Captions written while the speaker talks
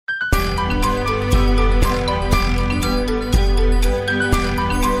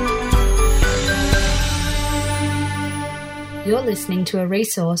You're listening to a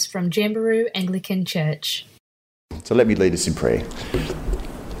resource from Jamberoo Anglican Church. So let me lead us in prayer.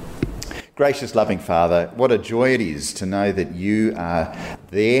 Gracious, loving Father, what a joy it is to know that you are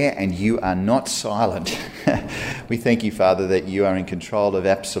there and you are not silent. We thank you, Father, that you are in control of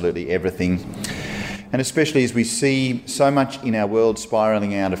absolutely everything. And especially as we see so much in our world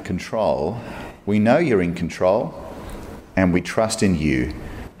spiralling out of control, we know you're in control and we trust in you.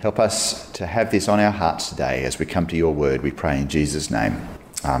 Help us to have this on our hearts today as we come to your word, we pray in Jesus' name.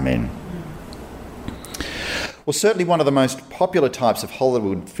 Amen. Well, certainly one of the most popular types of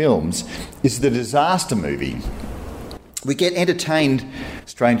Hollywood films is the disaster movie. We get entertained,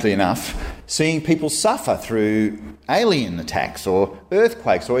 strangely enough, seeing people suffer through alien attacks or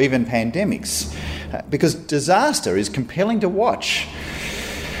earthquakes or even pandemics, because disaster is compelling to watch.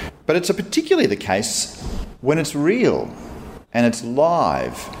 But it's particularly the case when it's real and it's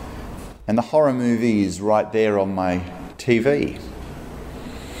live, and the horror movie is right there on my TV.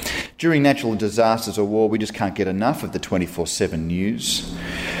 During natural disasters or war, we just can't get enough of the 24/7 news.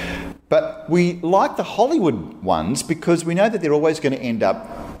 But we like the Hollywood ones because we know that they're always going to end up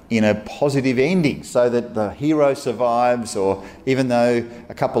in a positive ending, so that the hero survives, or even though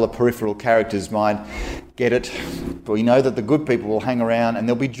a couple of peripheral characters might get it, we know that the good people will hang around and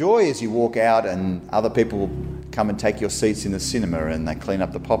there'll be joy as you walk out and other people will come and take your seats in the cinema and they clean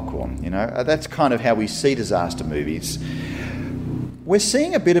up the popcorn. That's kind of how we see disaster movies. We're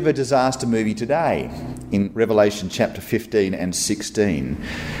seeing a bit of a disaster movie today in Revelation chapter 15 and 16.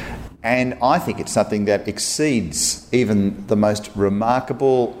 And I think it's something that exceeds even the most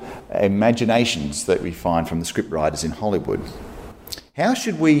remarkable imaginations that we find from the scriptwriters in Hollywood. How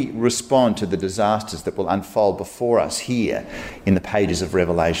should we respond to the disasters that will unfold before us here in the pages of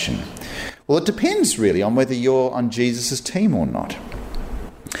Revelation? Well, it depends really on whether you're on Jesus' team or not.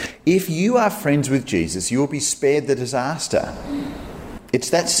 If you are friends with Jesus, you will be spared the disaster.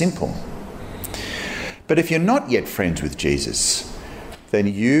 It's that simple. But if you're not yet friends with Jesus, then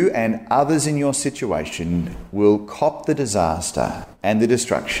you and others in your situation will cop the disaster and the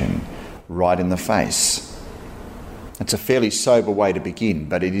destruction right in the face. It's a fairly sober way to begin,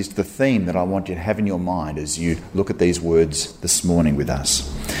 but it is the theme that I want you to have in your mind as you look at these words this morning with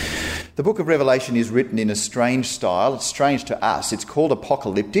us. The book of Revelation is written in a strange style. It's strange to us. It's called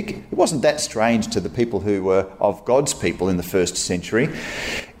apocalyptic. It wasn't that strange to the people who were of God's people in the first century.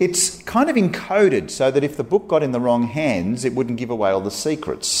 It's kind of encoded so that if the book got in the wrong hands, it wouldn't give away all the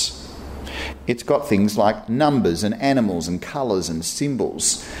secrets. It's got things like numbers and animals and colours and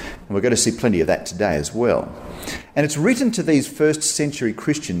symbols. And we're going to see plenty of that today as well. And it's written to these first century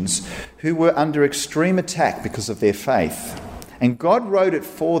Christians who were under extreme attack because of their faith. And God wrote it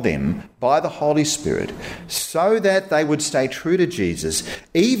for them by the Holy Spirit so that they would stay true to Jesus,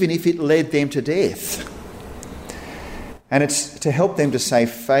 even if it led them to death. And it's to help them to stay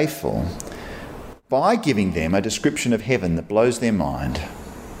faithful by giving them a description of heaven that blows their mind.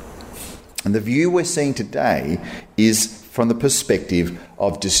 And the view we're seeing today is from the perspective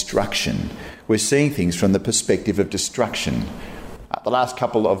of destruction. We're seeing things from the perspective of destruction. The last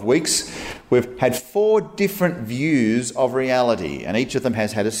couple of weeks, we've had 4 different views of reality, and each of them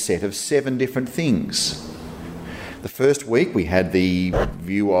has had a set of 7 different things. The first week, we had the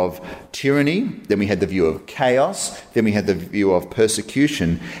view of tyranny, then we had the view of chaos, then we had the view of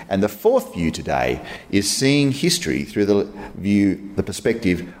persecution, and the 4th view today is seeing history through the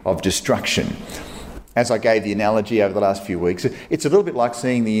perspective of destruction. As I gave the analogy over the last few weeks, it's a little bit like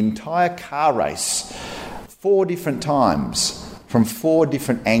seeing the entire car race 4 different times, from 4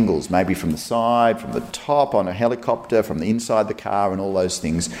 different angles, maybe from the side, from the top, on a helicopter, from the inside the car and all those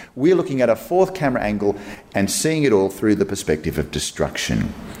things. We're looking at a 4th camera angle and seeing it all through the perspective of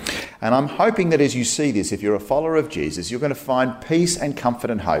destruction. And I'm hoping that as you see this, if you're a follower of Jesus, you're going to find peace and comfort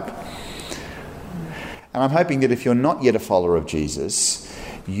and hope. And I'm hoping that if you're not yet a follower of Jesus,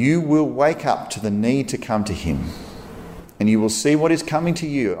 you will wake up to the need to come to him. And you will see what is coming to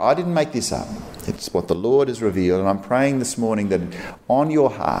you. I didn't make this up. It's what the Lord has revealed. And I'm praying this morning that on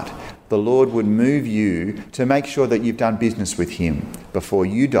your heart, the Lord would move you to make sure that you've done business with him before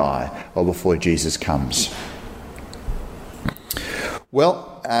you die or before Jesus comes.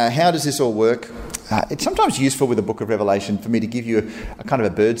 Well, how does this all work? It's sometimes useful with the book of Revelation for me to give you a kind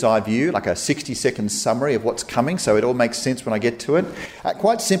of a bird's eye view, like a 60-second summary of what's coming, so it all makes sense when I get to it.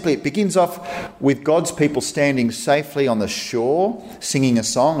 Quite simply, it begins off with God's people standing safely on the shore, singing a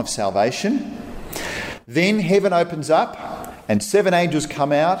song of salvation. Then heaven opens up and 7 angels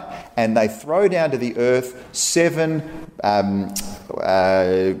come out and they throw down to the earth 7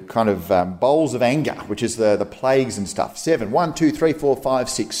 bowls of anger, which is the plagues and stuff. 7, 1, 2, 3, 4, 5,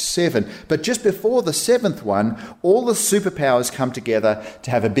 6, 7. But just before the 7th one, all the superpowers come together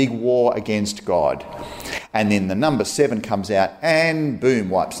to have a big war against God. And then the number 7 comes out and boom,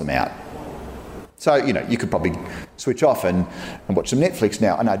 wipes them out. So, you could probably switch off and watch some Netflix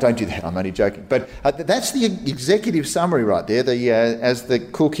now. Oh, no, don't do that. I'm only joking. But that's the executive summary right there. As the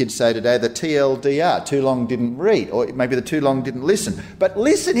cool kids say today, the TLDR, too long didn't read, or maybe the too long didn't listen. But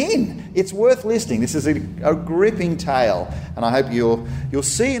listen in. It's worth listening. This is a gripping tale. And I hope you'll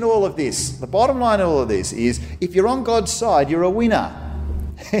see in all of this, the bottom line of all of this is, if you're on God's side, you're a winner.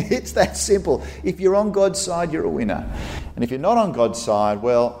 It's that simple. If you're on God's side, you're a winner. And if you're not on God's side,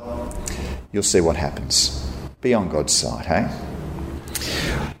 well, you'll see what happens. Be on God's side, hey?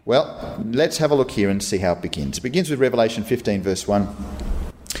 Well, let's have a look here and see how it begins. It begins with Revelation 15, verse 1.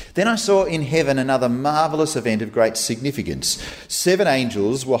 Then I saw in heaven another marvellous event of great significance. 7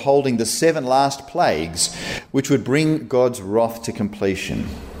 angels were holding the 7 last plagues, which would bring God's wrath to completion.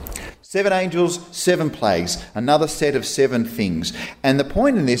 7 angels, 7 plagues, another set of 7 things. And the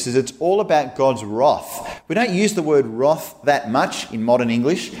point in this is it's all about God's wrath. We don't use the word wrath that much in modern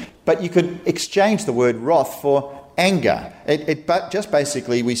English, but you could exchange the word wrath for anger. But just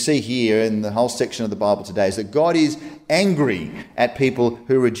basically we see here in the whole section of the Bible today is that God is angry at people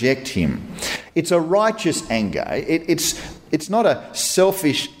who reject him. It's a righteous anger. It's not a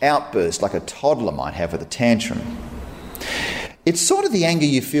selfish outburst like a toddler might have with a tantrum. It's sort of the anger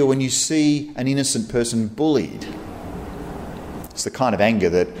you feel when you see an innocent person bullied. It's the kind of anger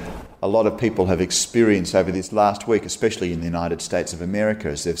that a lot of people have experienced over this last week, especially in the United States of America,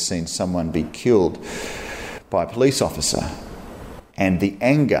 as they've seen someone be killed by a police officer. And the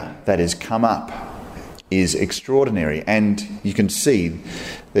anger that has come up is extraordinary, and you can see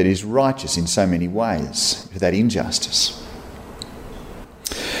that it is righteous in so many ways for that injustice.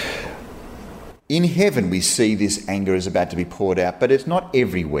 In heaven we see this anger is about to be poured out, but it's not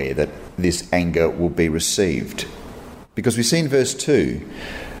everywhere that this anger will be received. Because we see in verse 2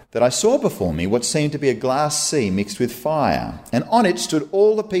 that I saw before me what seemed to be a glass sea mixed with fire, and on it stood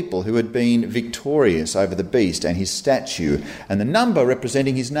all the people who had been victorious over the beast and his statue, and the number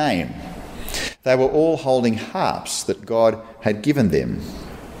representing his name. They were all holding harps that God had given them.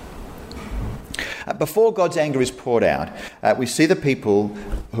 Before God's anger is poured out, we see the people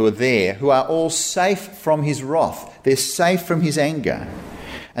who are there who are all safe from his wrath. They're safe from his anger.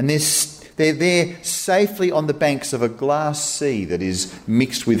 And they're there safely on the banks of a glass sea that is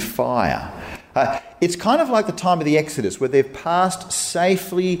mixed with fire. It's kind of like the time of the Exodus where they've passed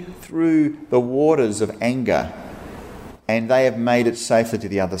safely through the waters of anger and they have made it safely to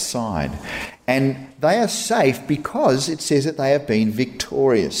the other side. And they are safe because it says that they have been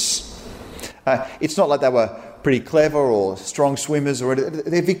victorious. It's not like they were pretty clever or strong swimmers, or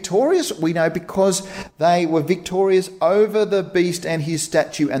they're victorious, we know, because they were victorious over the beast and his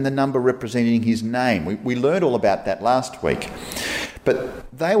statue and the number representing his name. We learned all about that last week.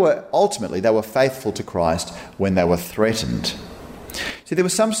 But they were faithful to Christ when they were threatened. See, there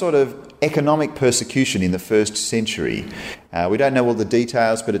was some sort of economic persecution in the first century. We don't know all the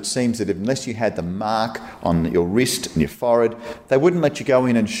details, but it seems that unless you had the mark on your wrist and your forehead, they wouldn't let you go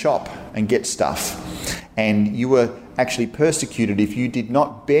in and shop and get stuff. And you were actually persecuted if you did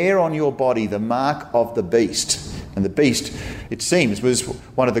not bear on your body the mark of the beast. And the beast, it seems, was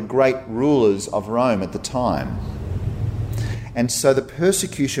one of the great rulers of Rome at the time. And so the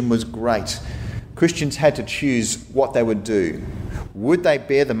persecution was great. Christians had to choose what they would do. Would they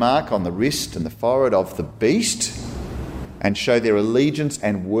bear the mark on the wrist and the forehead of the beast and show their allegiance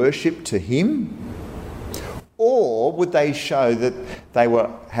and worship to him? Or would they show that they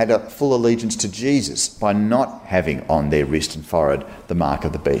had a full allegiance to Jesus by not having on their wrist and forehead the mark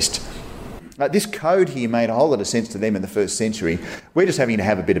of the beast? This code here made a whole lot of sense to them in the first century. We're just having to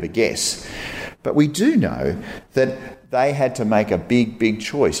have a bit of a guess. But we do know that they had to make a big, big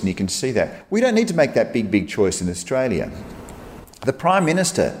choice, and you can see that. We don't need to make that big, big choice in Australia. The Prime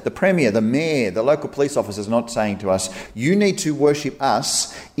Minister, the Premier, the Mayor, the local police officers are not saying to us, you need to worship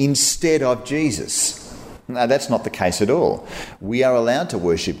us instead of Jesus. No, that's not the case at all. We are allowed to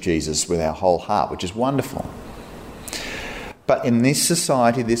worship Jesus with our whole heart, which is wonderful. But in this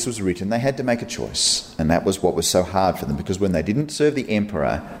society, this was written, they had to make a choice. And that was what was so hard for them, because when they didn't serve the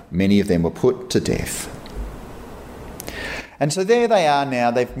emperor, many of them were put to death. And so there they are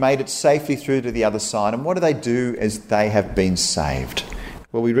now. They've made it safely through to the other side. And what do they do as they have been saved?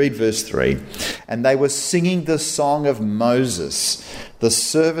 Well, we read verse 3. And they were singing the song of Moses, the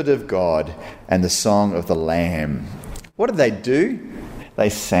servant of God, and the song of the Lamb. What did they do? They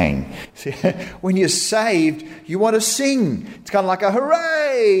sang. See, when you're saved, you want to sing. It's kind of like a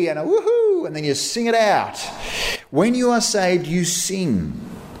hooray and a woohoo, and then you sing it out. When you are saved, you sing.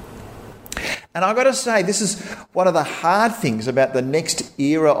 And I've got to say, this is one of the hard things about the next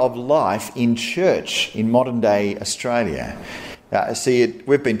era of life in church in modern-day Australia.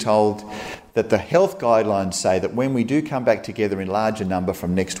 We've been told that the health guidelines say that when we do come back together in larger number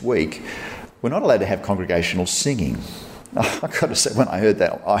from next week, we're not allowed to have congregational singing. I've got to say, when I heard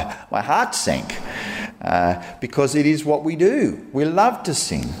that, my heart sank, because it is what we do. We love to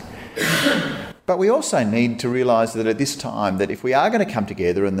sing. But we also need to realise that at this time, that if we are going to come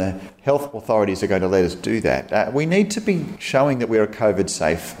together and the health authorities are going to let us do that, we need to be showing that we're a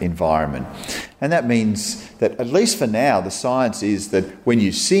COVID-safe environment. And that means that, at least for now, the science is that when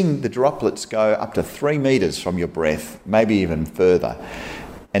you sing, the droplets go up to 3 metres from your breath, maybe even further.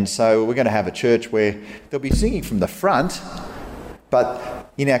 And so we're going to have a church where they'll be singing from the front,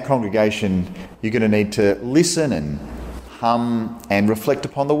 but in our congregation, you're going to need to listen and hum and reflect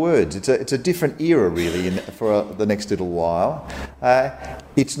upon the words. It's a different era, really, for the next little while.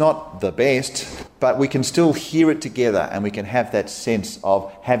 It's not the best, but we can still hear it together, and we can have that sense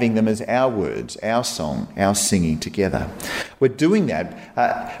of having them as our words, our song, our singing together. We're doing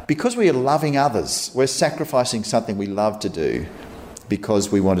that because we are loving others. We're sacrificing something we love to do,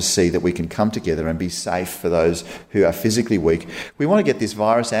 because we want to see that we can come together and be safe for those who are physically weak. We want to get this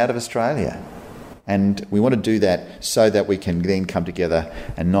virus out of Australia. And we want to do that so that we can then come together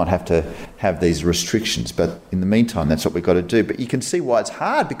and not have to have these restrictions. But in the meantime, that's what we've got to do. But you can see why it's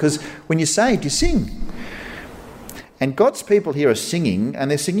hard, because when you're saved, you sing. And God's people here are singing, and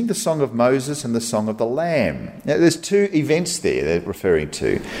they're singing the song of Moses and the song of the Lamb. Now, there's two events there they're referring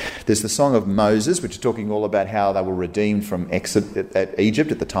to. There's the song of Moses, which is talking all about how they were redeemed from Egypt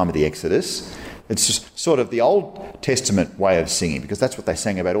at the time of the Exodus. It's just sort of the Old Testament way of singing, because that's what they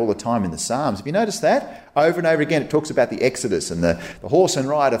sang about all the time in the Psalms. Have you noticed that? Over and over again, it talks about the Exodus and the horse and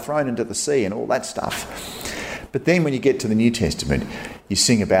rider thrown into the sea and all that stuff. But then when you get to the New Testament, you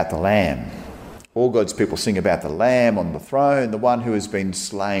sing about the Lamb. All God's people sing about the Lamb on the throne, the one who has been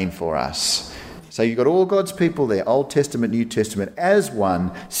slain for us. So you've got all God's people there, Old Testament, New Testament, as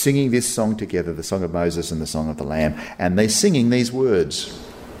one, singing this song together, the song of Moses and the song of the Lamb. And they're singing these words.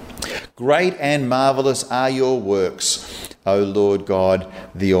 Great and marvellous are your works, O Lord God,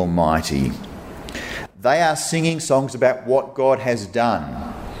 the Almighty. They are singing songs about what God has done.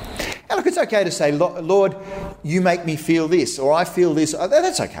 Now look, it's okay to say, Lord, you make me feel this, or I feel this. Oh,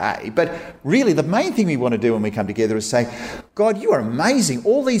 that's okay. But really, the main thing we want to do when we come together is say, God, you are amazing.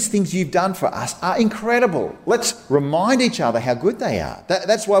 All these things you've done for us are incredible. Let's remind each other how good they are.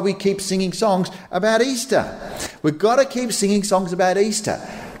 That's why we keep singing songs about Easter. We've got to keep singing songs about Easter.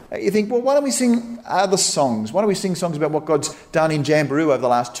 You think, well, why don't we sing other songs? Why don't we sing songs about what God's done in Jamboree over the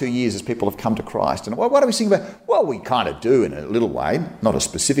last 2 years as people have come to Christ? And why don't we sing about, well, we kind of do in a little way, not a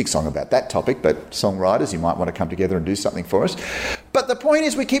specific song about that topic, but songwriters, you might want to come together and do something for us. But the point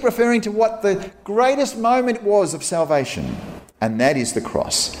is, we keep referring to what the greatest moment was of salvation, and that is the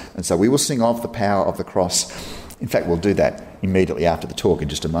cross. And so we will sing of the power of the cross. In fact, we'll do that immediately after the talk in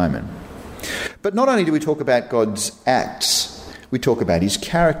just a moment. But not only do we talk about God's acts, we talk about his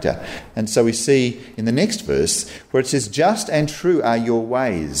character. And so we see in the next verse where it says, just and true are your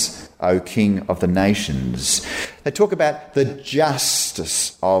ways, O King of the nations. They talk about the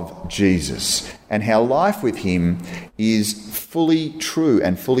justice of Jesus and how life with him is fully true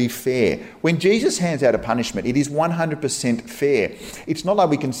and fully fair. When Jesus hands out a punishment, it is 100% fair. It's not like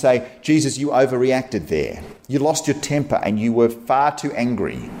we can say, Jesus, you overreacted there. You lost your temper and you were far too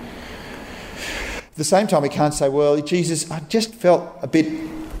angry. At the same time, we can't say, well, Jesus, I just felt a bit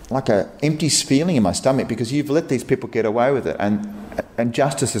like an empty feeling in my stomach because you've let these people get away with it and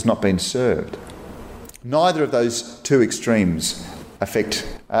justice has not been served. Neither of those two extremes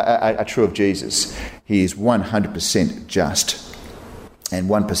are true of Jesus. He is 100% just and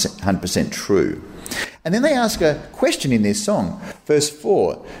 100% true. And then they ask a question in their song. Verse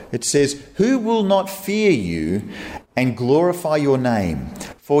 4, it says, who will not fear you and glorify your name?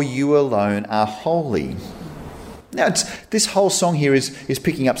 For you alone are holy. Now, this whole song here is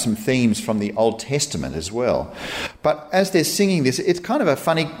picking up some themes from the Old Testament as well. But as they're singing this, it's kind of a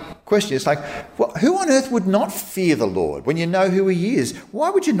funny question. It's like, well, who on earth would not fear the Lord when you know who he is? Why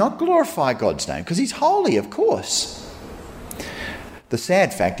would you not glorify God's name? Because he's holy, of course. The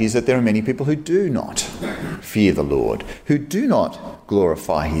sad fact is that there are many people who do not fear the Lord, who do not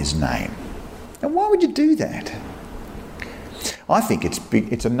glorify his name. And why would you do that? I think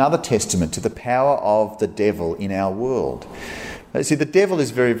it's another testament to the power of the devil in our world. See, the devil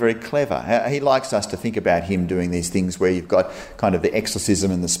is very, very clever. He likes us to think about him doing these things where you've got kind of the exorcism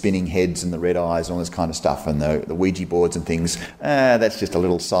and the spinning heads and the red eyes and all this kind of stuff and the Ouija boards and things. That's just a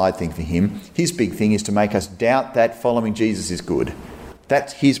little side thing for him. His big thing is to make us doubt that following Jesus is good.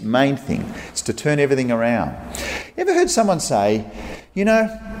 That's his main thing. It's to turn everything around. You ever heard someone say,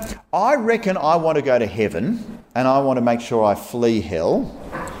 I reckon I want to go to heaven and I want to make sure I flee hell,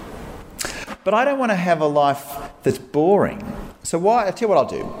 but I don't want to have a life that's boring. So I'll tell you what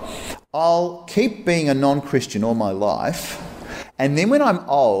I'll do. I'll keep being a non-Christian all my life, and then when I'm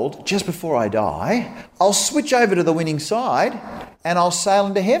old, just before I die, I'll switch over to the winning side and I'll sail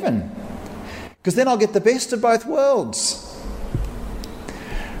into heaven. Because then I'll get the best of both worlds.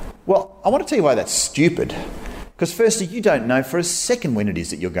 Well, I want to tell you why that's stupid. Because firstly, you don't know for a second when it is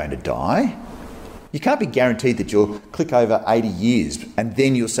that you're going to die. You can't be guaranteed that you'll click over 80 years and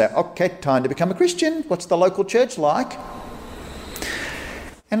then you'll say, okay, time to become a Christian. What's the local church like?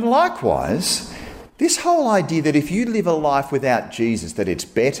 And likewise, this whole idea that if you live a life without Jesus, that it's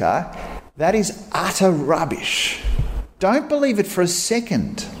better, that is utter rubbish. Don't believe it for a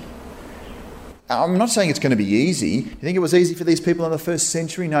second. I'm not saying it's going to be easy. You think it was easy for these people in the first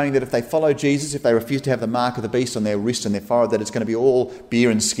century, knowing that if they follow Jesus, if they refuse to have the mark of the beast on their wrist and their forehead, that it's going to be all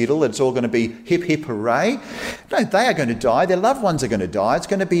beer and skittle, that it's all going to be hip, hip, hooray? No, they are going to die. Their loved ones are going to die. It's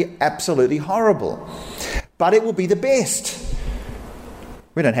going to be absolutely horrible. But it will be the best.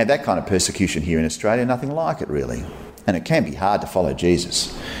 We don't have that kind of persecution here in Australia, nothing like it really. And it can be hard to follow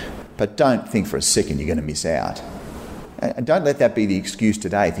Jesus. But don't think for a second you're going to miss out. And don't let that be the excuse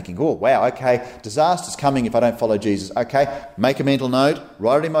today, thinking, oh, wow, okay, disaster's coming if I don't follow Jesus. Okay, make a mental note,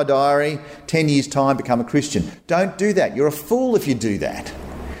 write it in my diary, 10 years' time, become a Christian. Don't do that. You're a fool if you do that.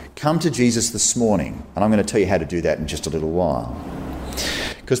 Come to Jesus this morning, and I'm going to tell you how to do that in just a little while.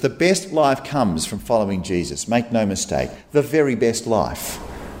 Because the best life comes from following Jesus. Make no mistake, the very best life.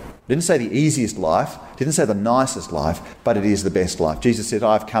 I didn't say the easiest life, didn't say the nicest life, but it is the best life. Jesus said,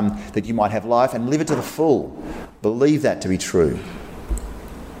 I've come that you might have life and live it to the full. Believe that to be true.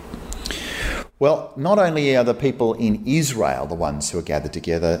 Well, not only are the people in Israel the ones who are gathered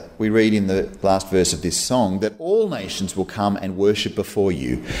together, we read in the last verse of this song that all nations will come and worship before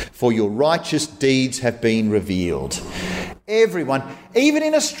you, for your righteous deeds have been revealed. Everyone, even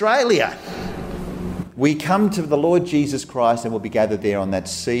in Australia, we come to the Lord Jesus Christ and we'll be gathered there on that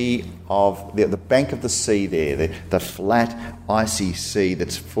sea of the bank of the sea there, the flat, icy sea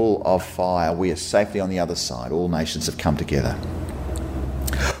that's full of fire. We are safely on the other side. All nations have come together.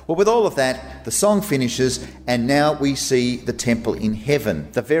 Well, with all of that, the song finishes, and now we see the temple in heaven,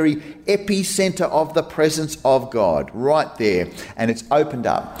 the very epicentre of the presence of God, right there, and it's opened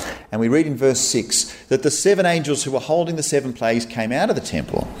up. And we read in verse 6 that the 7 angels who were holding the 7 plagues came out of the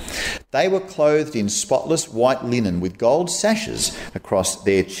temple. They were clothed in spotless white linen with gold sashes across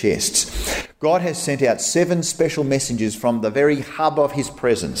their chests. God has sent out 7 special messengers from the very hub of his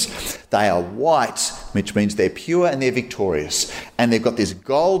presence. They are white, which means they're pure and they're victorious. And they've got this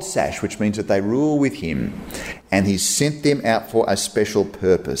gold sash, which means that they rule with him. And he's sent them out for a special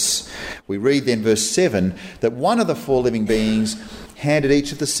purpose. We read then verse 7 that one of the 4 living beings handed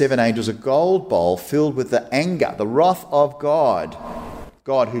each of the 7 angels a gold bowl filled with the anger, the wrath of God,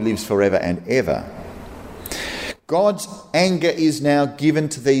 God who lives forever and ever. God's anger is now given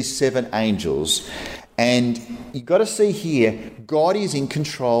to these 7 angels. And you've got to see here, God is in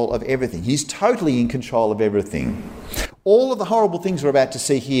control of everything. He's totally in control of everything. All of the horrible things we're about to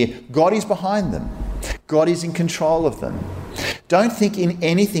see here, God is behind them. God is in control of them. Don't think in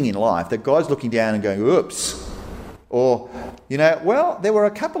anything in life that God's looking down and going, oops. Or, well, there were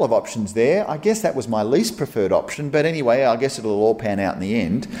a couple of options there. I guess that was my least preferred option. But anyway, I guess it'll all pan out in the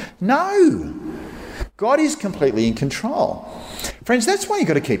end. No. God is completely in control. Friends, that's why you've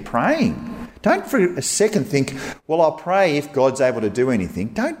got to keep praying. Don't for a second think, well, I'll pray if God's able to do anything.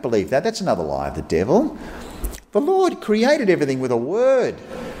 Don't believe that. That's another lie of the devil. The Lord created everything with a word.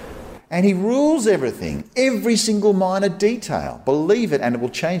 And he rules everything, every single minor detail. Believe it and it will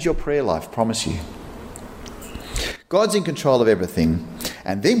change your prayer life, promise you. God's in control of everything.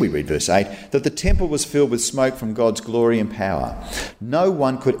 And then we read verse 8, that the temple was filled with smoke from God's glory and power. No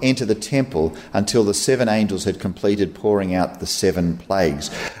one could enter the temple until the 7 angels had completed pouring out the 7 plagues.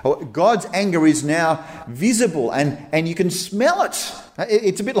 God's anger is now visible and you can smell it.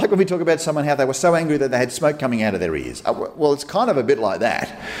 It's a bit like when we talk about someone, how they were so angry that they had smoke coming out of their ears. Well, it's kind of a bit like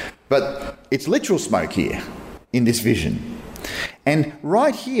that. But it's literal smoke here in this vision. And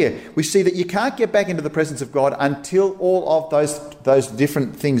right here, we see that you can't get back into the presence of God until all of those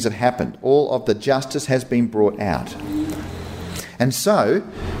different things have happened. All of the justice has been brought out. And so,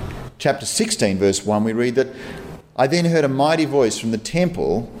 chapter 16, verse 1, we read that I then heard a mighty voice from the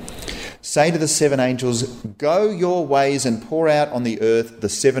temple say to the 7 angels, "Go your ways and pour out on the earth the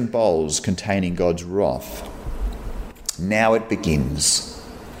 7 bowls containing God's wrath." Now it begins.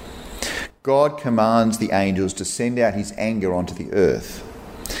 God commands the angels to send out his anger onto the earth.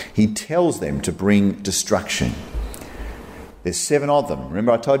 He tells them to bring destruction. There's 7 of them.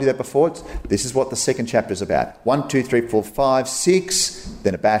 Remember I told you that before? This is what the second chapter is about. 1, 2, 3, 4, 5, 6.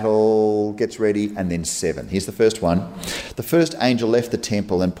 Then a battle gets ready, and then 7. Here's the first one. The first angel left the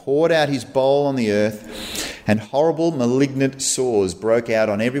temple and poured out his bowl on the earth, and horrible malignant sores broke out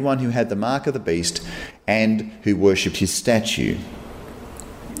on everyone who had the mark of the beast and who worshipped his statue.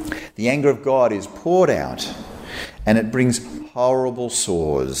 The anger of God is poured out, and it brings horrible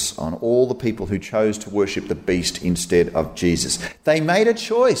sores on all the people who chose to worship the beast instead of Jesus. They made a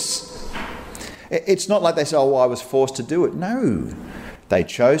choice. It's not like they say, "Oh, I was forced to do it." No. They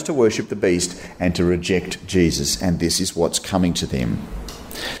chose to worship the beast and to reject Jesus, and this is what's coming to them.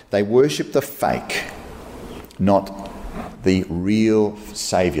 They worship the fake, not the real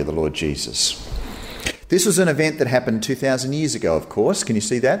Saviour, the Lord Jesus. This was an event that happened 2,000 years ago, of course. Can you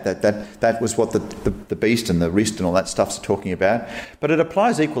see that? That was what the beast and the wrist and all that stuff's talking about. But it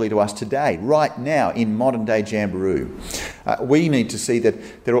applies equally to us today, right now, in modern-day Jamberoo. We need to see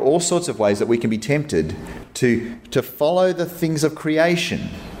that there are all sorts of ways that we can be tempted to follow the things of creation.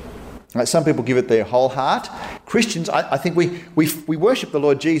 Some people give it their whole heart. Christians, I think we worship the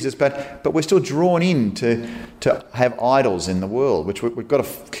Lord Jesus, but we're still drawn in to have idols in the world, which we've got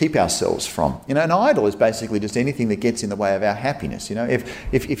to keep ourselves from. You know, an idol is basically just anything that gets in the way of our happiness. You know,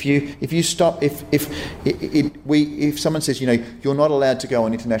 if you stop, if someone says, you know, you're not allowed to go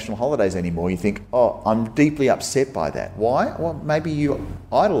on international holidays anymore, you think, oh, I'm deeply upset by that. Why? Well, maybe you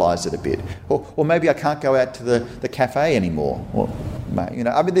idolise it a bit, or maybe I can't go out to the cafe anymore. Or, you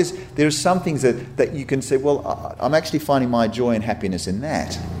know, I mean, there are some things that you can say, well, I'm actually finding my joy and happiness in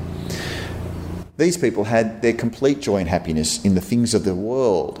that. These people had their complete joy and happiness in the things of the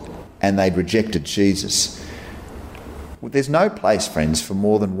world, and they'd rejected Jesus. There's no place, friends, for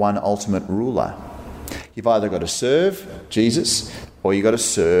more than one ultimate ruler. You've either got to serve Jesus or you've got to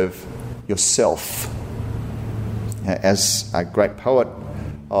serve yourself. As a great poet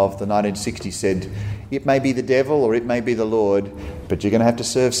of the 1960s said, it may be the devil or it may be the Lord, but you're going to have to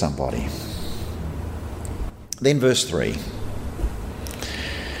serve somebody. Then verse 3.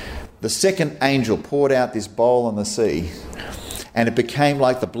 The second angel poured out this bowl on the sea, and it became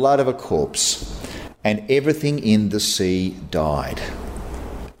like the blood of a corpse, and everything in the sea died.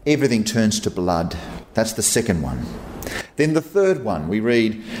 Everything turns to blood. That's the second one. Then the third one, we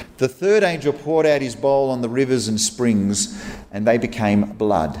read, the third angel poured out his bowl on the rivers and springs, and they became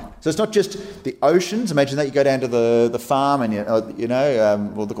blood. So it's not just the oceans. Imagine that you go down to the farm and or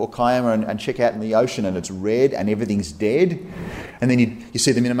Kiama and check out in the ocean and it's red and everything's dead. And then you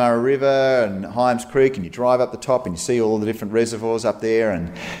see the Minamara River and Hyams Creek, and you drive up the top and you see all the different reservoirs up there,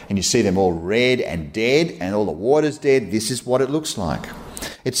 and you see them all red and dead and all the water's dead. This is what it looks like.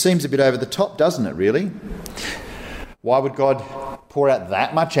 It seems a bit over the top, doesn't it, really? Why would God pour out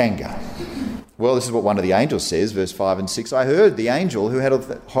that much anger? Well, this is what one of the angels says, verse 5 and 6. I heard the angel who had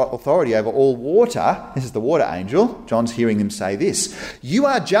authority over all water, this is the water angel, John's hearing him say this, "You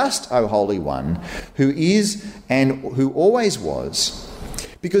are just, O Holy One, who is and who always was,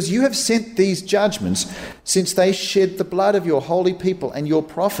 because you have sent these judgments since they shed the blood of your holy people and your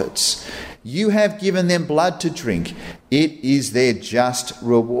prophets. You have given them blood to drink. It is their just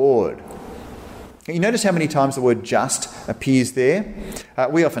reward." You notice how many times the word just appears there?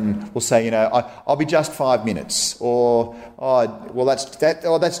 We often will say, I'll be just 5 minutes, or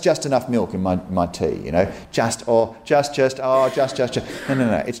that's just enough milk in my tea, just. No.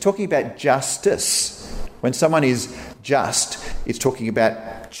 It's talking about justice. When someone is just, it's talking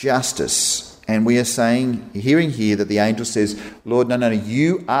about justice. And we are hearing here that the angel says, Lord, no,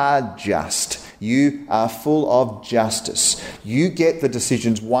 you are just. You are full of justice. You get the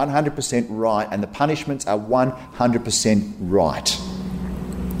decisions 100% right, and the punishments are 100% right.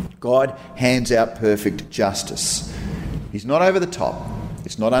 God hands out perfect justice. He's not over the top.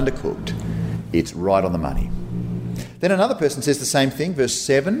 It's not undercooked. It's right on the money. Then another person says the same thing, verse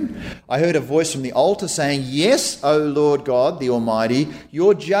 7. I heard a voice from the altar saying, "Yes, O Lord God, the Almighty,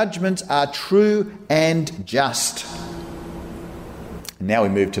 your judgments are true and just." And now we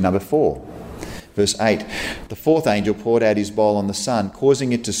move to number 4. Verse 8, the fourth angel poured out his bowl on the sun,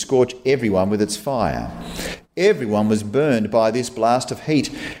 causing it to scorch everyone with its fire. Everyone was burned by this blast of heat,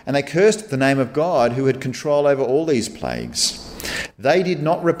 and they cursed the name of God who had control over all these plagues. They did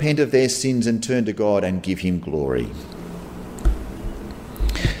not repent of their sins and turn to God and give him glory.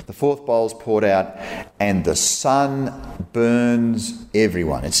 The fourth bowl's poured out, and the sun burns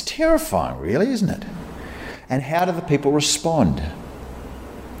everyone. It's terrifying, really, isn't it? And how do the people respond?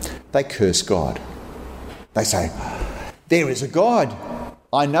 They curse God. They say, there is a God.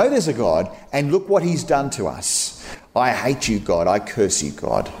 I know there's a God, and look what he's done to us. I hate you, God. I curse you,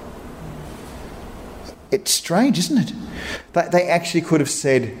 God. It's strange, isn't it? They actually could have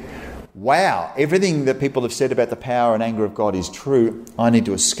said, wow, everything that people have said about the power and anger of God is true. I need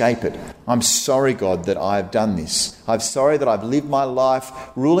to escape it. I'm sorry, God, that I have done this. I'm sorry that I've lived my life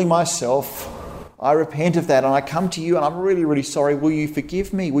ruling myself. I repent of that and I come to you and I'm really, really sorry. Will you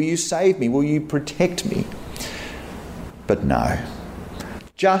forgive me? Will you save me? Will you protect me? But no.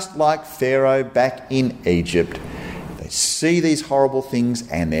 Just like Pharaoh back in Egypt, they see these horrible things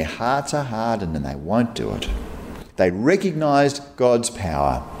and their hearts are hardened and they won't do it. They recognised God's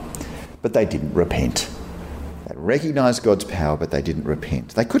power, but they didn't repent. They recognised God's power, but they didn't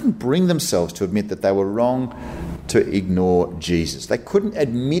repent. They couldn't bring themselves to admit that they were wrong to ignore Jesus. They couldn't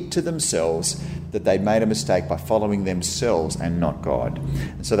admit to themselves that they'd made a mistake by following themselves and not God.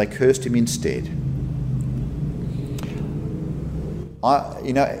 And so they cursed him instead.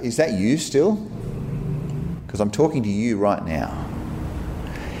 Is that you still? Because I'm talking to you right now.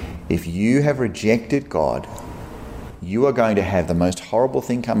 If you have rejected God, you are going to have the most horrible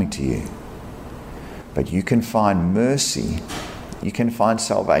thing coming to you. But you can find mercy. You can find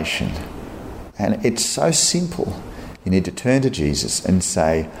salvation. And it's so simple. You need to turn to Jesus and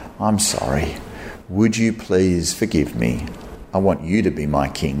say, I'm sorry. Would you please forgive me? I want you to be my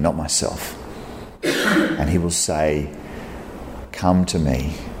king, not myself. And he will say, come to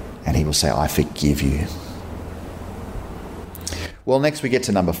me. And he will say, I forgive you. Well, next we get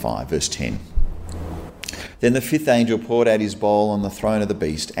to number 5, verse 10. Then the fifth angel poured out his bowl on the throne of the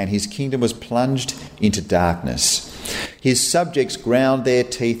beast, and his kingdom was plunged into darkness. His subjects ground their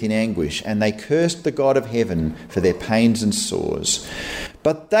teeth in anguish, and they cursed the God of heaven for their pains and sores.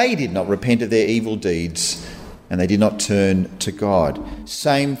 But they did not repent of their evil deeds, and they did not turn to God.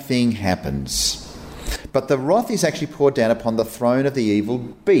 Same thing happens. But the wrath is actually poured down upon the throne of the evil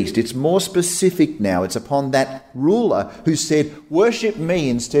beast. It's more specific now. It's upon that ruler who said, worship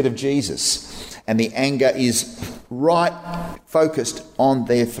me instead of Jesus. And the anger is right focused on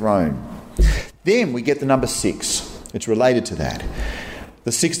their throne. Then we get the number 6. It's related to that.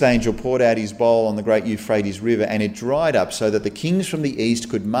 The sixth angel poured out his bowl on the great Euphrates River, and it dried up so that the kings from the east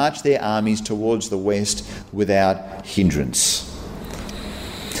could march their armies towards the west without hindrance.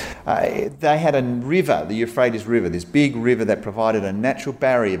 They had a river, the Euphrates River, this big river that provided a natural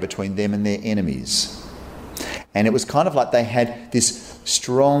barrier between them and their enemies. And it was kind of like they had this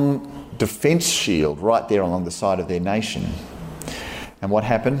strong defence shield right there along the side of their nation. And what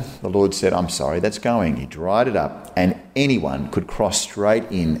happened? The Lord said, I'm sorry, that's going. He dried it up and anyone could cross straight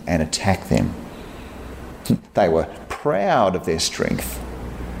in and attack them. They were proud of their strength.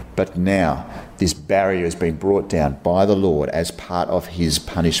 But now this barrier has been brought down by the Lord as part of his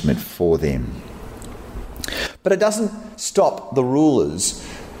punishment for them. But it doesn't stop the rulers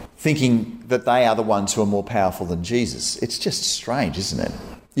thinking that they are the ones who are more powerful than Jesus. It's just strange, isn't it?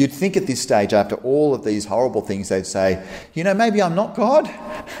 You'd think at this stage, after all of these horrible things, they'd say, maybe I'm not God.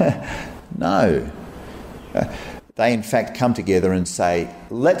 No. They in fact come together and say,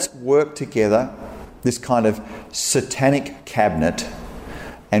 let's work together, this kind of satanic cabinet,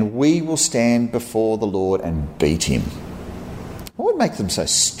 and we will stand before the Lord and beat him. What would make them so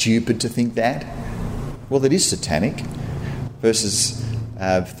stupid to think that? Well, it is satanic. Verses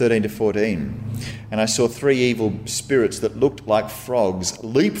 13 to 14. And I saw 3 evil spirits that looked like frogs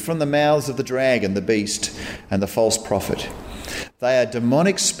leap from the mouths of the dragon, the beast, and the false prophet. They are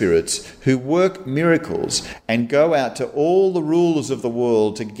demonic spirits who work miracles and go out to all the rulers of the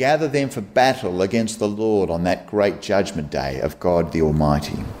world to gather them for battle against the Lord on that great judgment day of God the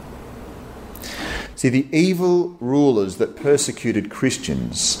Almighty. See, the evil rulers that persecuted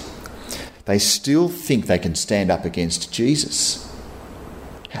Christians, they still think they can stand up against Jesus.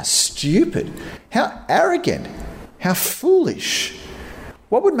 How stupid, how arrogant, how foolish.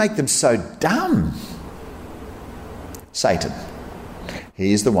 What would make them so dumb? Satan.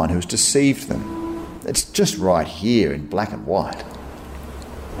 He is the one who's deceived them. It's just right here in black and white.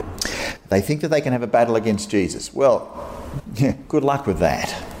 They think that they can have a battle against Jesus. Well, good luck with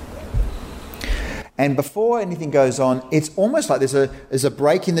that. And before anything goes on, it's almost like there's a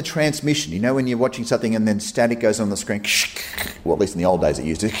break in the transmission. When you're watching something and then static goes on the screen. Well, at least in the old days it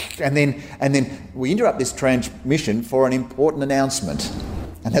used to. And then we interrupt this transmission for an important announcement.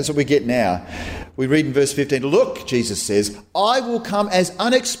 And that's what we get now. We read in verse 15, look, Jesus says, I will come as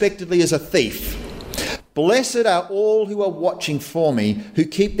unexpectedly as a thief. Blessed are all who are watching for me, who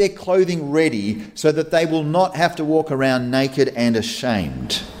keep their clothing ready so that they will not have to walk around naked and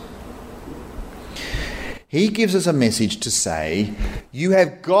ashamed. He gives us a message to say, you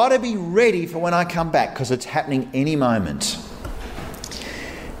have got to be ready for when I come back, because it's happening any moment.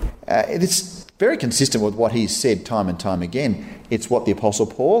 It's very consistent with what he's said time and time again. It's what the Apostle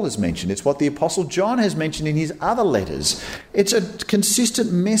Paul has mentioned. It's what the Apostle John has mentioned in his other letters. It's a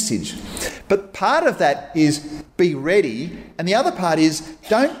consistent message. But part of that is be ready, and the other part is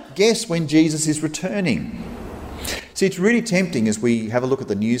don't guess when Jesus is returning. See, it's really tempting as we have a look at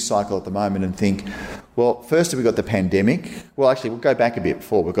the news cycle at the moment and think, well, first we've got the pandemic. Well, actually, we'll go back a bit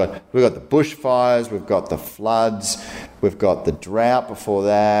before. We've got the bushfires, we've got the floods, we've got the drought before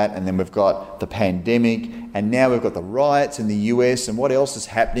that, and then we've got the pandemic, and now we've got the riots in the US, and what else is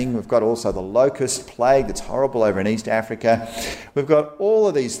happening? We've got also the locust plague that's horrible over in East Africa. We've got all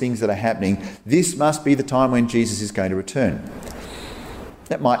of these things that are happening. This must be the time when Jesus is going to return.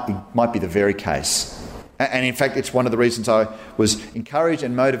 That might be the very case. And in fact, it's one of the reasons I was encouraged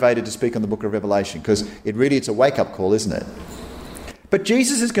and motivated to speak on the book of Revelation, because it's a wake-up call, isn't it? But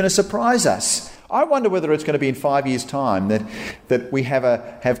Jesus is going to surprise us. I wonder whether it's going to be in 5 years' time that we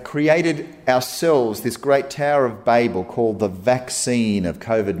have created ourselves this great Tower of Babel called the vaccine of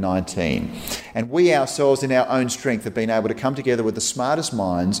COVID-19. And we ourselves, in our own strength, have been able to come together with the smartest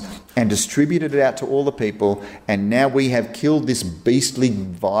minds and distributed it out to all the people. And now we have killed this beastly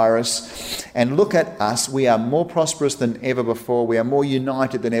virus. And look at us. We are more prosperous than ever before. We are more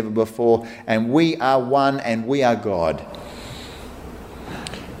united than ever before. And we are one, and we are God.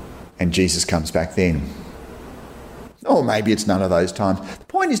 And Jesus comes back then. Or maybe it's none of those times. The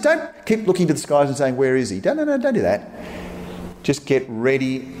point is, don't keep looking to the skies and saying, where is he? No, don't do that. Just get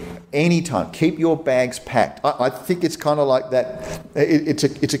ready anytime. Keep your bags packed. I think it's kind of like that.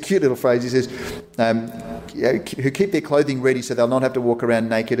 It's a cute little phrase. He says, who keep their clothing ready so they'll not have to walk around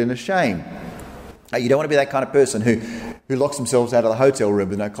naked and ashamed. You don't want to be that kind of person who locks themselves out of the hotel room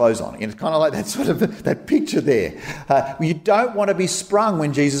with no clothes on. And it's kind of like that sort of that picture there. You don't want to be sprung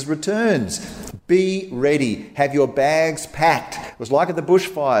when Jesus returns. Be ready. Have your bags packed. It was like at the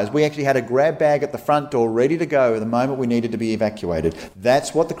bushfires. We actually had a grab bag at the front door ready to go the moment we needed to be evacuated.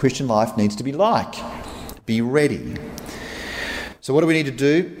 That's what the Christian life needs to be like. Be ready. So what do we need to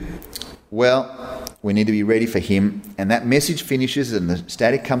do? Well, we need to be ready for him. And that message finishes and the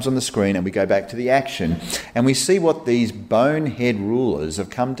static comes on the screen and we go back to the action. And we see what these bonehead rulers have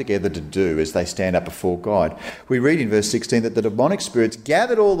come together to do as they stand up before God. We read in verse 16 that the demonic spirits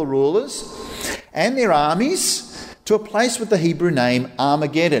gathered all the rulers and their armies to a place with the Hebrew name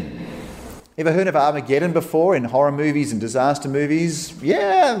Armageddon. Ever heard of Armageddon before in horror movies and disaster movies?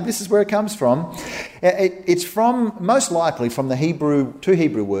 Yeah, this is where it comes from. It's from, most likely, from the two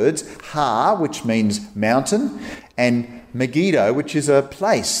Hebrew words, Har, which means mountain, and Megiddo, which is a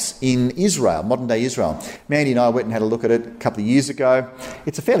place in Israel, modern-day Israel. Mandy and I went and had a look at it a couple of years ago.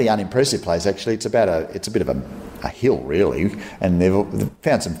 It's a fairly unimpressive place, actually. It's a bit of a hill, really, and they've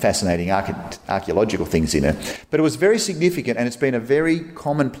found some fascinating archaeological things in it. But it was very significant, and it's been a very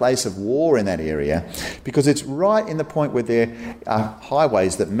common place of war in that area because it's right in the point where there are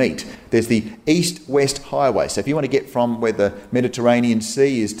highways that meet. There's the east-west highway. So if you want to get from where the Mediterranean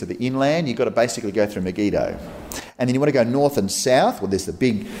Sea is to the inland, you've got to basically go through Megiddo. And then you want to go north and south, well, there's the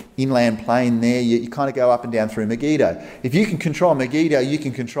big inland plain there. You kind of go up and down through Megiddo. If you can control Megiddo, you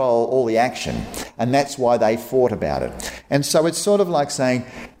can control all the action. And that's why they fought about it. And so it's sort of like saying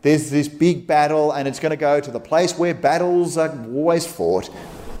there's this big battle and it's going to go to the place where battles are always fought,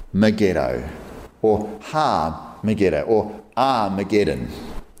 Megiddo, or Har Megiddo, or Armageddon.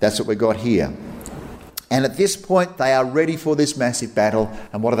 That's what we got here. And at this point, they are ready for this massive battle.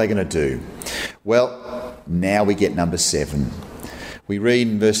 And what are they going to do? Well, now we get number 7. We read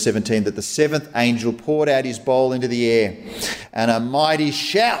in verse 17 that the 7th angel poured out his bowl into the air, and a mighty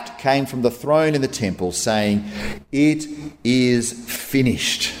shout came from the throne in the temple, saying, "It is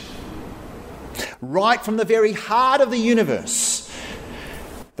finished." Right from the very heart of the universe,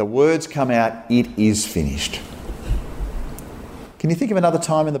 the words come out, "It is finished." Can you think of another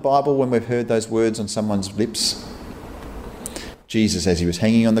time in the Bible when we've heard those words on someone's lips? Jesus, as he was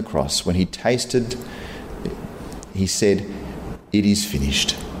hanging on the cross, when he tasted, he said, "It is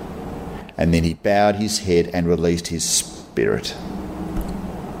finished." And then he bowed his head and released his spirit.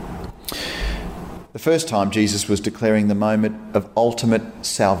 The first time Jesus was declaring the moment of ultimate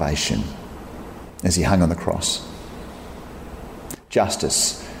salvation as he hung on the cross.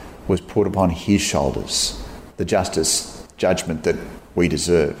 Justice was put upon his shoulders, the judgment that we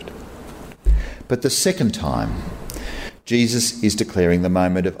deserved. But the second time, Jesus is declaring the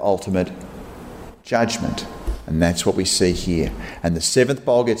moment of ultimate judgment. And that's what we see here. And the seventh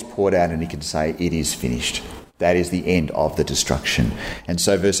bowl gets poured out and he can say, it is finished. That is the end of the destruction. And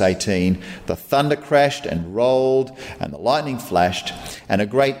so verse 18, the thunder crashed and rolled and the lightning flashed and a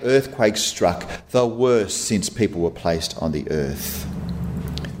great earthquake struck, the worst since people were placed on the earth.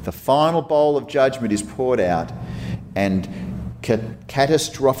 The final bowl of judgment is poured out and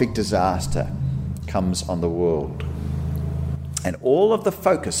catastrophic disaster comes on the world. And all of the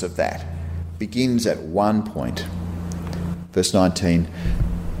focus of that begins at one point. Verse 19,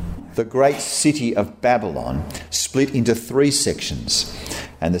 the great city of Babylon split into 3 sections,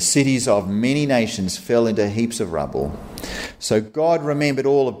 and the cities of many nations fell into heaps of rubble. So God remembered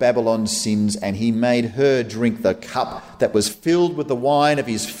all of Babylon's sins, and he made her drink the cup that was filled with the wine of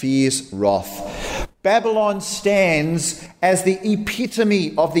his fierce wrath. Babylon stands as the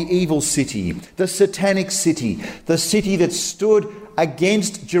epitome of the evil city, the satanic city, the city that stood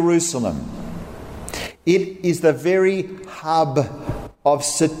against Jerusalem. It is the very hub of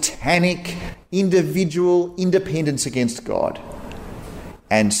satanic individual independence against God.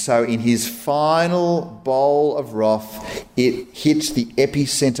 And so in his final bowl of wrath, it hits the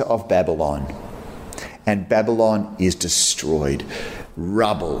epicenter of Babylon. And Babylon is destroyed.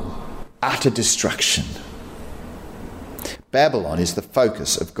 Rubble. Utter destruction. Babylon is the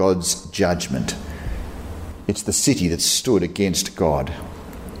focus of God's judgment. It's the city that stood against God.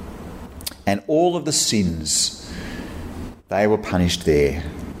 And all of the sins, they were punished there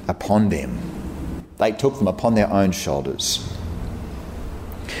upon them. They took them upon their own shoulders.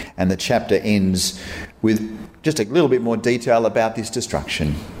 And the chapter ends with just a little bit more detail about this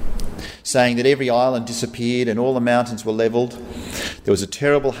destruction, saying that every island disappeared and all the mountains were levelled. There was a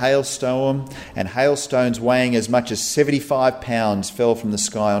terrible hailstorm, and hailstones weighing as much as 75 pounds fell from the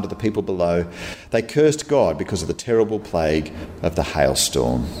sky onto the people below. They cursed God because of the terrible plague of the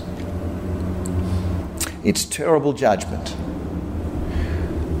hailstorm. It's terrible judgment,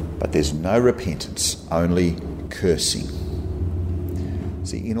 but there's no repentance, only cursing.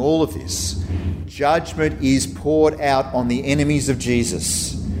 See, in all of this, judgment is poured out on the enemies of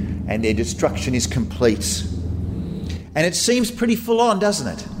Jesus, and their destruction is complete. And it seems pretty full on, doesn't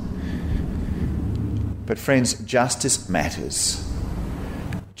it? But friends, justice matters.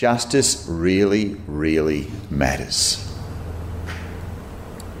 Justice really, really matters.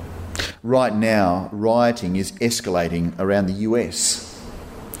 Right now, rioting is escalating around the US.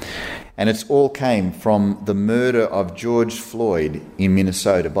 And it's all came from the murder of George Floyd in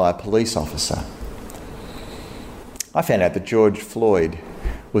Minnesota by a police officer. I found out that George Floyd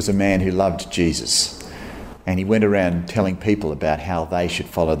was a man who loved Jesus. And he went around telling people about how they should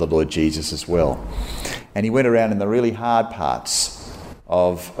follow the Lord Jesus as well. And he went around in the really hard parts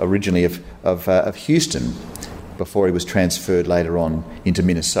of Houston before he was transferred later on into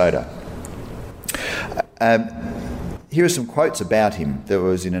Minnesota. Here are some quotes about him that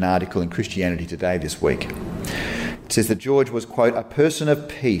was in an article in Christianity Today this week. It says that George was, quote, a person of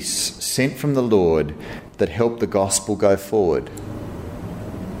peace sent from the Lord that helped the gospel go forward.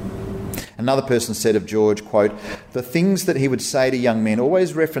 Another person said of George, quote, the things that he would say to young men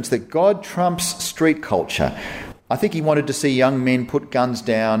always reference that God trumps street culture. I think he wanted to see young men put guns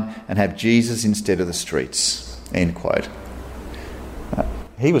down and have Jesus instead of the streets, end quote.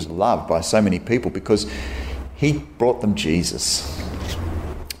 He was loved by so many people because he brought them Jesus.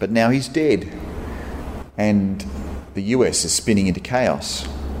 But now he's dead, and the US is spinning into chaos.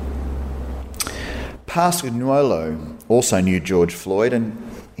 Pastor Nuolo also knew George Floyd, and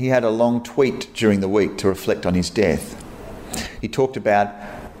he had a long tweet during the week to reflect on his death. He talked about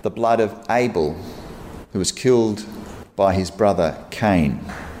the blood of Abel, who was killed by his brother Cain.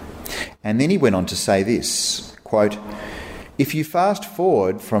 And then he went on to say this, quote, if you fast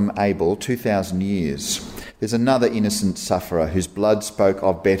forward from Abel 2,000 years, there's another innocent sufferer whose blood spoke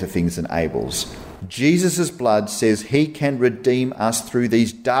of better things than Abel's. Jesus' blood says he can redeem us through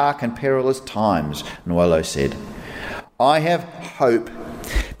these dark and perilous times, Nuolo said. I have hope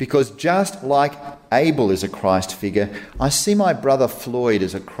because just like Abel is a Christ figure, I see my brother Floyd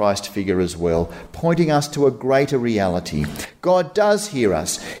as a Christ figure as well, pointing us to a greater reality. God does hear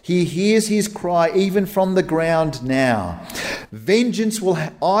us. He hears his cry even from the ground now. Vengeance will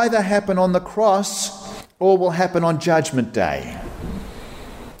either happen on the cross or will happen on Judgment Day.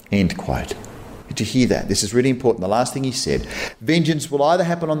 End quote. Did you hear that? This is really important. The last thing he said. Vengeance will either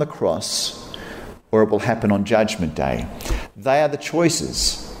happen on the cross or it will happen on Judgment Day. They are the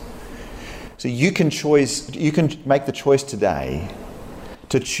choices. So you can make the choice today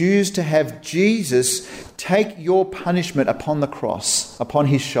to choose to have Jesus take your punishment upon the cross, upon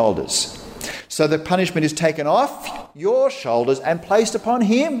his shoulders. So the punishment is taken off your shoulders and placed upon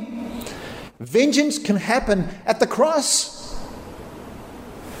him. Vengeance can happen at the cross.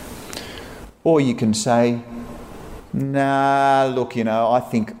 Or you can say, nah, look, I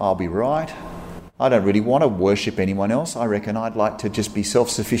think I'll be right. I don't really want to worship anyone else. I reckon I'd like to just be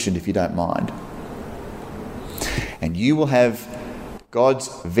self-sufficient if you don't mind. And you will have God's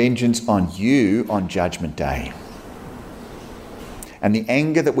vengeance on you on Judgment Day. And the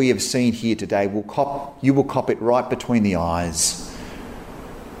anger that we have seen here today, you will cop it right between the eyes.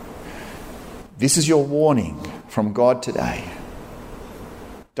 This is your warning from God today.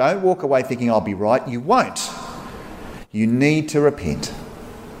 Don't walk away thinking I'll be right. You won't. You need to repent.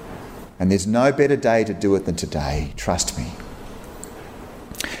 And there's no better day to do it than today. Trust me.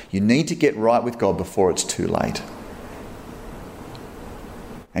 You need to get right with God before it's too late.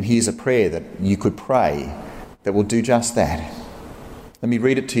 And here's a prayer that you could pray that will do just that. Let me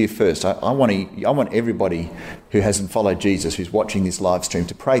read it to you first. I want everybody who hasn't followed Jesus, who's watching this live stream,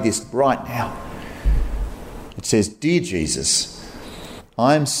 to pray this right now. It says, "Dear Jesus,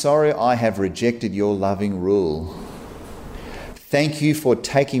 I am sorry I have rejected your loving rule. Thank you for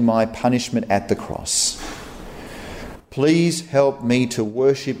taking my punishment at the cross. Please help me to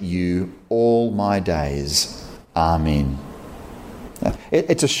worship you all my days. Amen."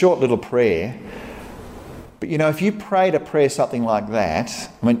 It's a short little prayer. But if you prayed a prayer something like that,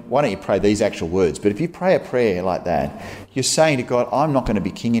 why don't you pray these actual words? But if you pray a prayer like that, you're saying to God, I'm not going to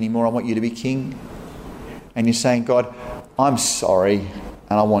be king anymore. I want you to be king. And you're saying, God, I'm sorry.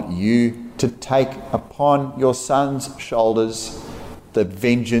 And I want you to take upon your son's shoulders the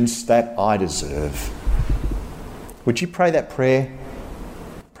vengeance that I deserve. Would you pray that prayer?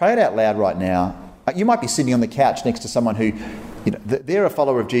 Pray it out loud right now. You might be sitting on the couch next to someone who, they're a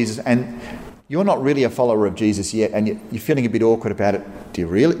follower of Jesus and you're not really a follower of Jesus yet, and you're feeling a bit awkward about it.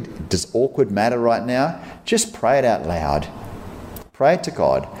 Does awkward matter right now? Just pray it out loud. Pray it to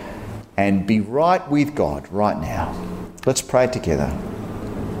God and be right with God right now. Let's pray it together.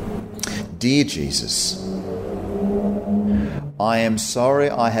 Dear Jesus, I am sorry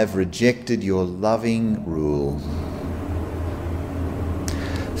I have rejected your loving rule.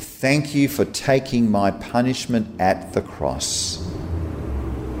 Thank you for taking my punishment at the cross.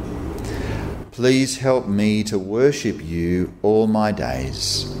 Please help me to worship you all my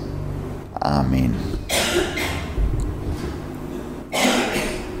days. Amen.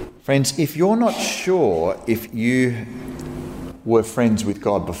 Friends, if you're not sure if you were friends with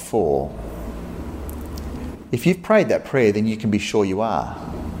God before, if you've prayed that prayer, then you can be sure you are.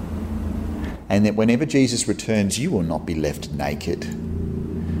 And that whenever Jesus returns, you will not be left naked.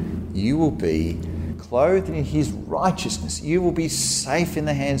 You will be clothed in his righteousness. You will be safe in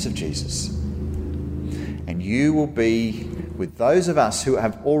the hands of Jesus. And you will be with those of us who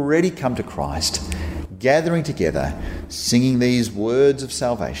have already come to Christ, gathering together, singing these words of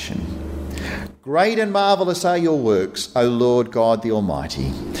salvation. Great and marvellous are your works, O Lord God the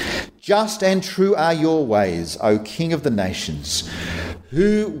Almighty. Just and true are your ways, O King of the nations.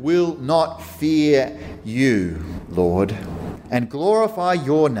 Who will not fear you, Lord, and glorify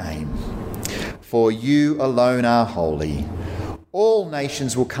your name? For you alone are holy. All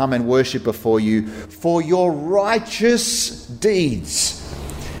nations will come and worship before you, for your righteous deeds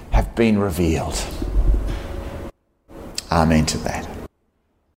have been revealed. Amen to that.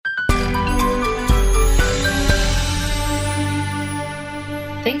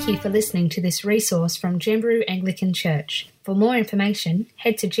 Thank you for listening to this resource from Jamberoo Anglican Church. For more information,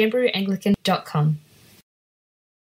 head to jamberooanglican.com.